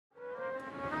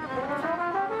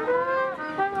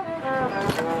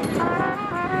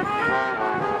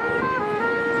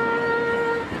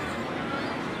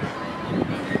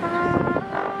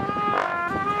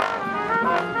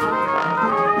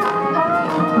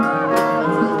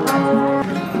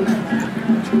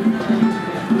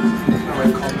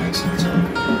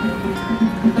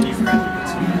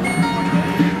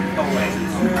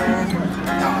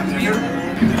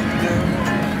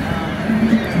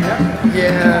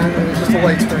Yeah, it was just a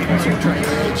light sprinkle, so we're trying to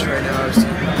gauge right now.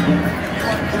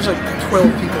 There's like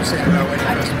 12 people saying about waiting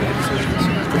for us to make a decision.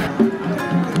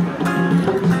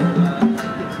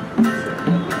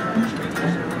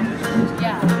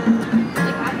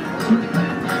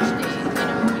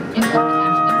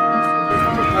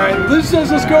 Alright, Liz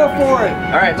says let's go for it.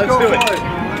 Alright, let's do it.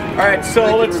 Alright,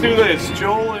 so let's do this.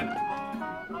 Joel and...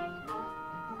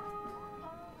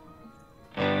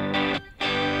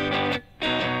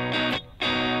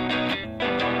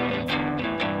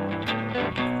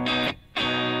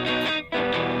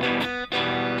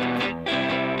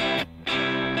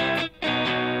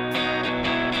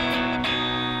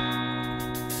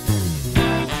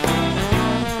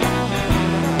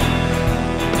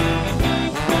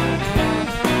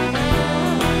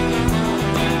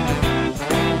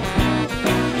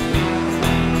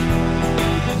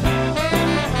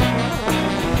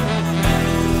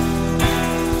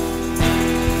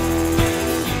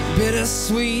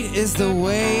 Bittersweet is the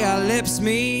way our lips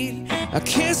meet. A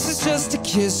kiss is just a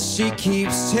kiss, she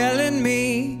keeps telling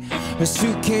me. Her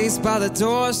suitcase by the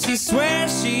door, she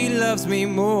swears she loves me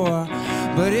more.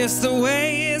 But it's the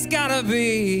way it's gotta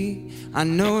be. I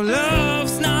know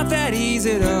love's not that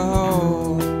easy to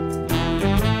hold.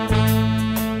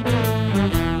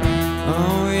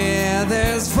 Oh yeah,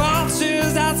 there's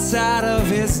vultures outside of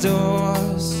his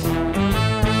doors.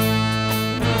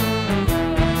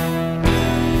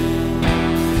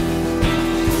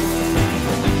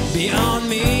 Beyond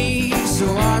me, so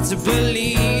hard to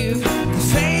believe. The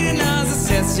fate in us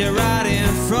that sets you right in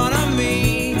front of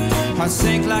me. Heart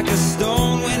sank like a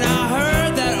stone when I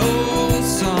heard that old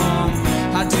song.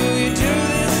 How do you do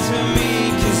this to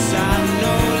me? 'Cause I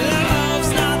know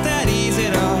love's not that easy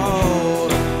to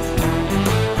hold.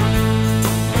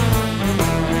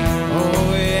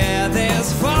 Oh yeah,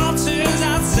 there's vultures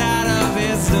outside of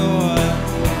his door.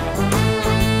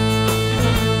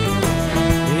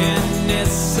 And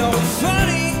it's so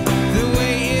funny the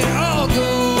way it all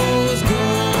goes,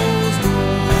 goes, goes.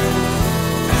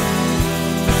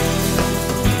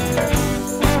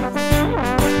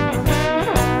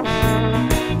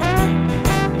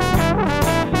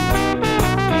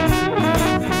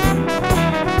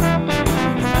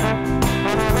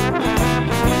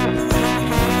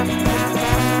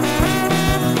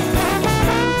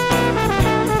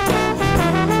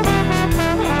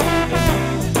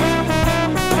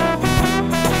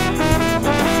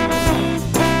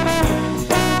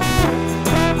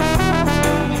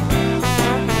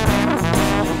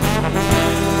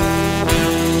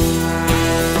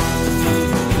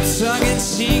 Tongue in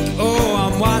cheek, oh,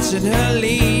 I'm watching her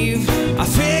leave. I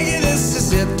figure this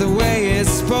is it, the way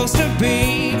it's supposed to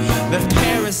be. Left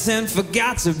Paris and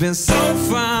forgot to been so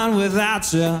fine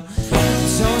without you.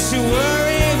 Don't you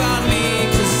worry about me,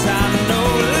 'cause I